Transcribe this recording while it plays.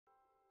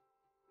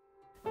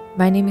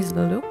My name is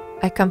Lulu.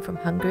 I come from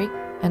Hungary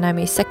and I'm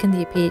a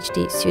second-year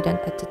Ph.D. student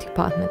at the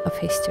Department of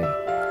History.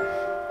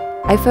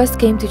 I first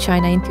came to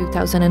China in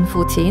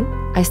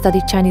 2014. I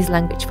studied Chinese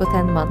language for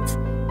 10 months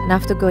and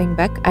after going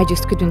back I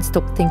just couldn't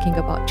stop thinking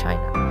about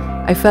China.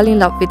 I fell in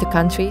love with the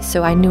country,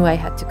 so I knew I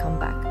had to come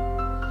back.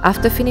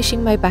 After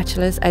finishing my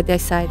bachelor's, I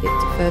decided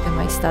to further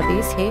my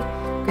studies here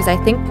because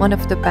I think one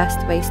of the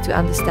best ways to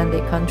understand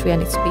a country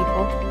and its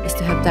people is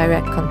to have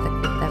direct contact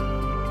with them.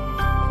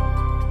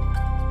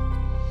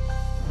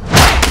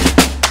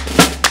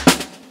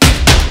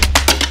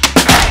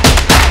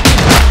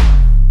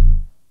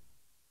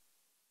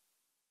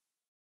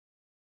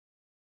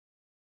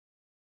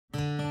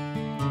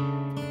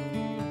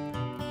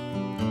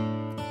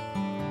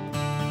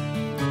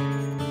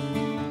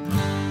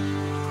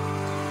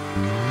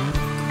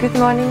 Good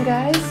morning,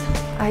 guys.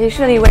 I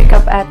usually wake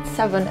up at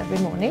 7 every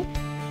morning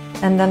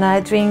and then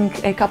I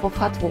drink a cup of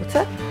hot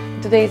water.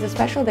 Today is a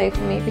special day for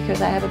me because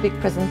I have a big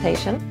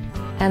presentation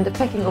and the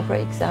packing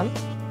opera exam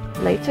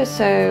later,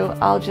 so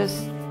I'll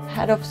just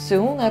head off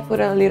soon. I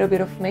put a little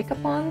bit of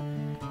makeup on,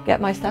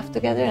 get my stuff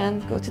together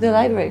and go to the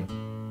library.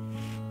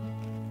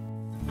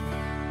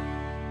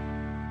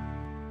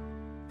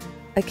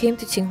 I came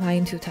to Tsinghua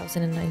in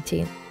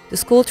 2019. The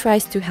school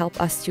tries to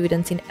help us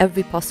students in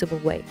every possible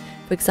way,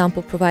 for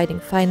example providing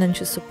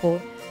financial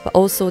support, but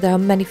also there are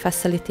many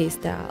facilities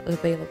that are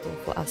available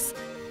for us.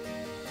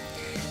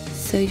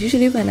 So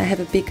usually when I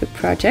have a bigger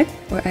project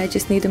or I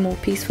just need a more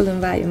peaceful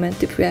environment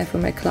to prepare for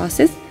my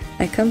classes,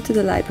 I come to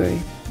the library.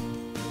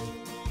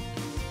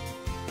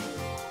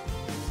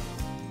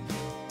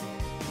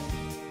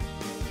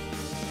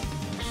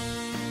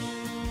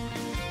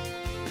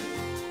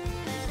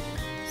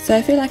 So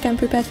I feel like I'm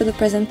prepared for the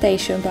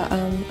presentation, but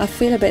I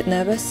feel a bit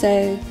nervous,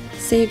 so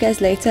see you guys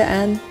later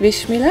and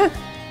wish me luck!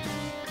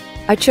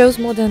 I chose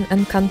modern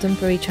and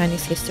contemporary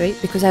Chinese history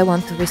because I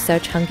want to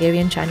research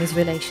Hungarian-Chinese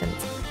relations.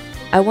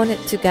 I wanted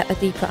to get a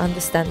deeper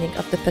understanding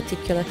of the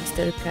particular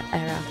historical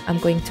era I'm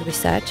going to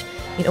research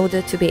in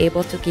order to be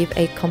able to give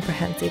a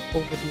comprehensive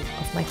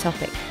overview of my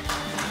topic.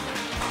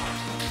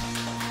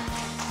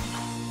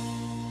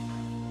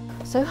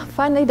 So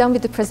finally done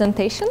with the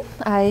presentation.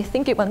 I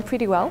think it went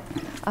pretty well,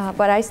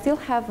 but I still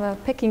have a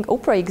Peking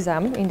opera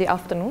exam in the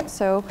afternoon,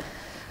 so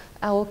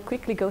I will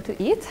quickly go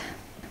to eat.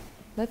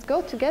 Let's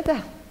go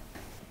together.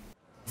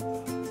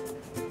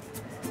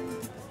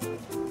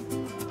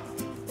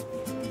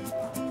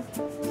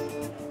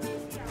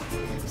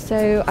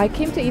 So I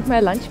came to eat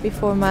my lunch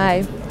before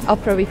my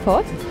opera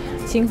report.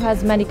 Tsinghua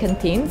has many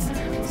canteens,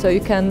 so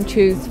you can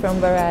choose from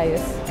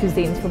various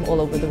cuisines from all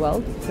over the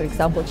world, for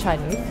example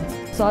Chinese.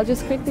 So I'll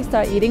just quickly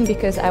start eating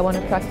because I want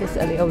to practice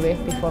a little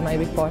bit before my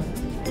report.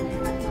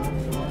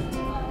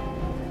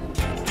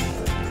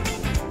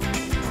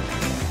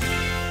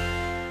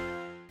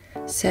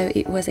 So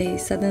it was a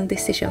sudden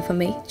decision for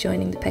me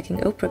joining the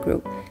Peking Opera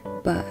group,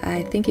 but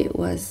I think it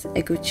was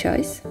a good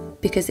choice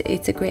because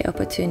it's a great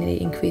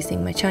opportunity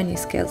increasing my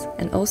Chinese skills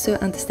and also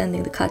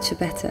understanding the culture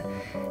better.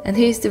 And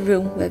here's the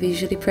room where we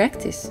usually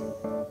practice.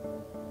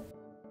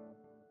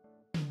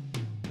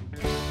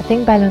 I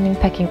think by learning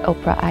Peking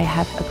opera I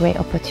have a great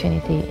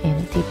opportunity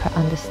in deeper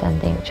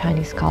understanding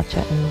Chinese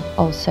culture and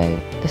also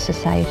the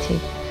society.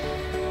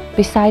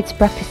 Besides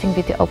practicing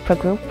with the opera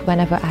group,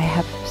 whenever I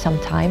have some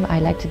time I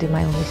like to do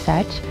my own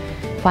research,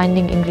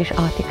 finding English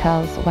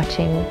articles,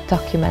 watching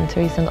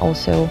documentaries and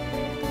also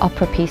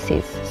opera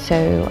pieces,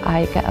 so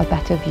I get a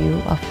better view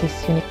of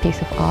this unique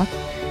piece of art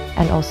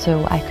and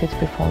also I could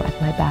perform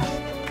at my best.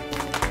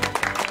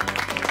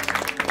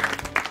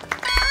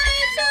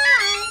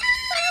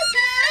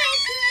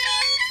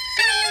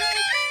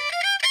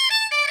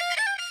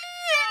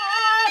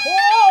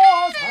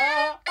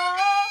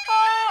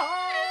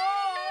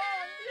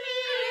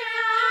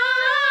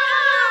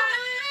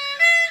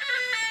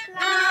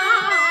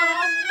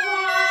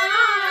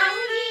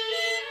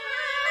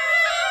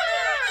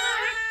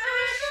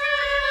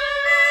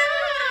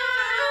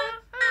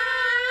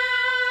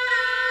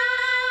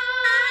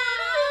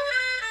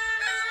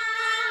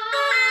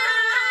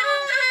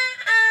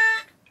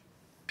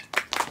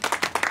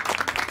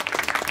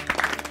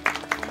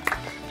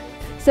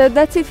 So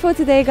that's it for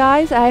today,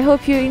 guys. I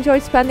hope you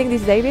enjoyed spending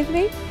this day with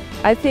me.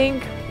 I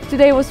think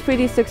today was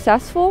pretty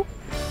successful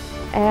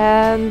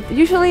and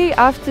usually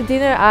after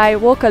dinner I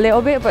walk a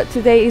little bit, but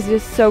today is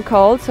just so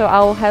cold, so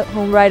I'll head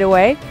home right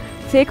away,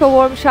 take a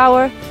warm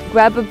shower,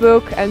 grab a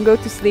book and go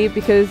to sleep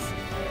because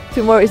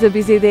tomorrow is a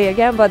busy day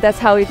again, but that's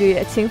how we do it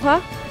at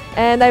Tsinghua.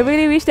 And I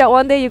really wish that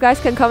one day you guys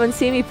can come and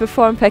see me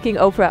perform Peking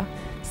opera.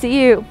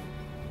 See you!